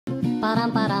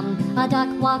ba-dum. A duck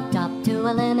walked up to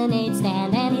a lemonade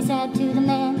stand, and he said to the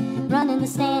man running the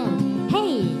stand,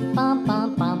 "Hey, bum,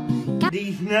 bum, bum, got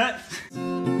these nuts?"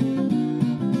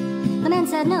 The man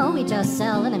said, "No, we just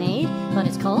sell lemonade, but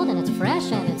it's cold and it's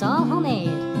fresh and it's all homemade.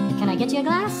 Can I get you a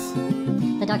glass?"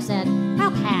 The duck said,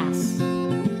 "I'll pass."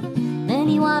 Then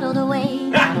he waddled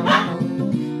away, waddle, waddle,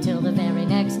 till the very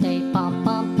next day, bum,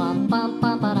 bum, bum, bum,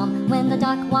 bum, ba-dum. When the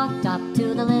duck walked up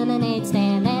to the lemonade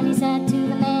stand, and he said to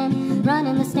the man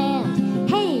running the stand,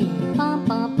 "Hey, bum,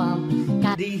 bum, bum,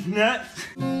 got these nuts?"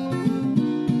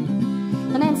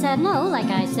 The man said, "No,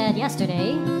 like I said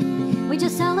yesterday, we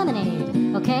just sell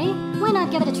lemonade, okay? Why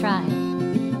not give it a try?"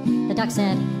 The duck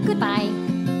said, "Goodbye."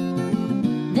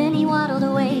 Then he waddled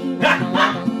away, waddle,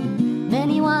 waddle. Then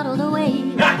he waddled away,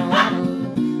 waddle, waddle.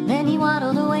 Then he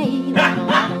waddled away, waddle,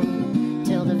 waddle,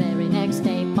 till the very next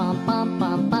day, bum, bum,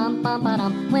 bum, bum, bum,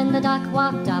 ba-dum. When the duck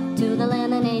walked up to the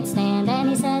lemonade stand, and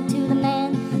he said to the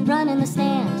man running the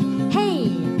stand, "Hey,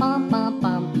 bum, bum,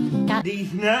 bum, got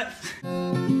these nuts?"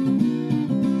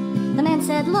 The man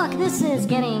said, "Look, this is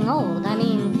getting old. I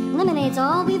mean, lemonade's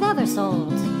all we've ever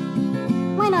sold.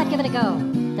 Why not give it a go?"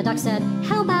 The duck said,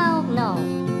 "How about no?"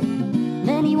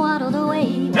 Then he waddled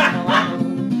away, waddle, waddle.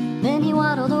 Then he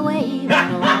waddled away,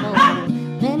 waddle, waddle.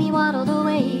 Then he waddled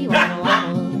away, waddle,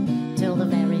 waddle, till the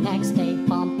very next day,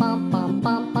 bum, bum, bum,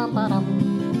 bum, bum, ba-dum.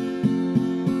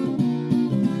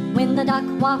 When the duck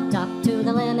walked up to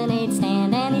the lemonade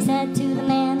stand, and he said to the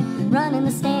man running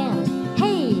the stand,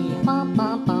 "Hey, bum,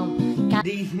 bum, bum, got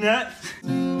these nuts?"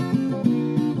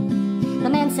 The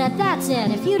man said, "That's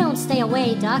it. If you don't stay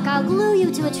away, duck, I'll glue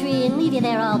you to a tree and leave you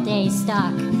there all day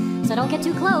stuck. So don't get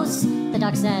too close," the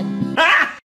duck said.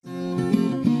 Ah!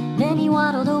 Then he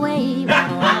waddled away,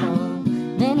 waddle, waddle.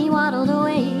 Then he waddled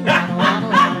away, waddle,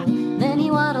 waddle. Then he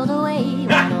waddled away,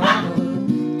 waddle,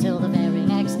 waddle, till the very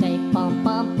next day, bum,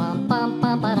 bum, bum, bum,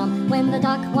 bum, ba-dum. When the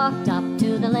duck walked up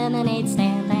to the lemonade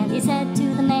stand, and he said to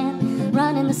the man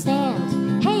running the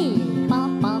stand, "Hey,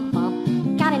 bum, bum,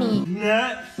 bum, got any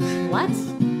Nuts? what?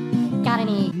 Got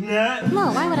any Nuts?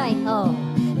 No, why would I? Oh,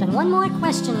 then one more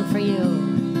question for you.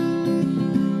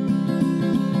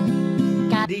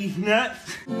 Got These nuts?"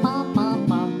 bum, bum,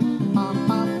 bum, bum,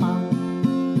 bum, bum.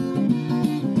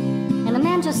 And the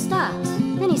man just stopped.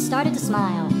 Then he started to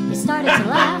smile. He started to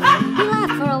laugh. He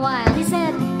laughed for a while. He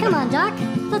said, "Come on, duck,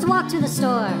 let's walk to the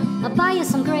store. I'll buy you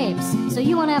some grapes, so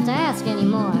you won't have to ask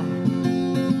anymore."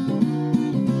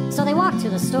 So they walked to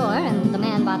the store, and the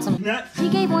man bought some Nuts? He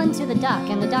gave one to the duck,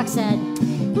 and the duck said,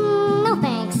 "No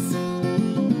thanks.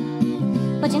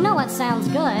 But you know what sounds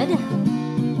good?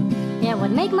 It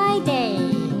would make my day.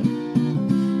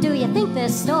 Do you think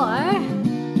this store?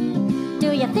 Do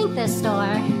you think this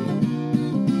store?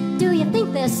 Do you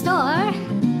think this store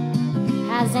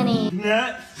has any?"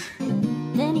 Nuts?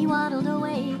 Then he waddled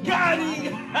away. Got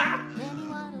him! Then he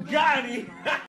waddled Got him!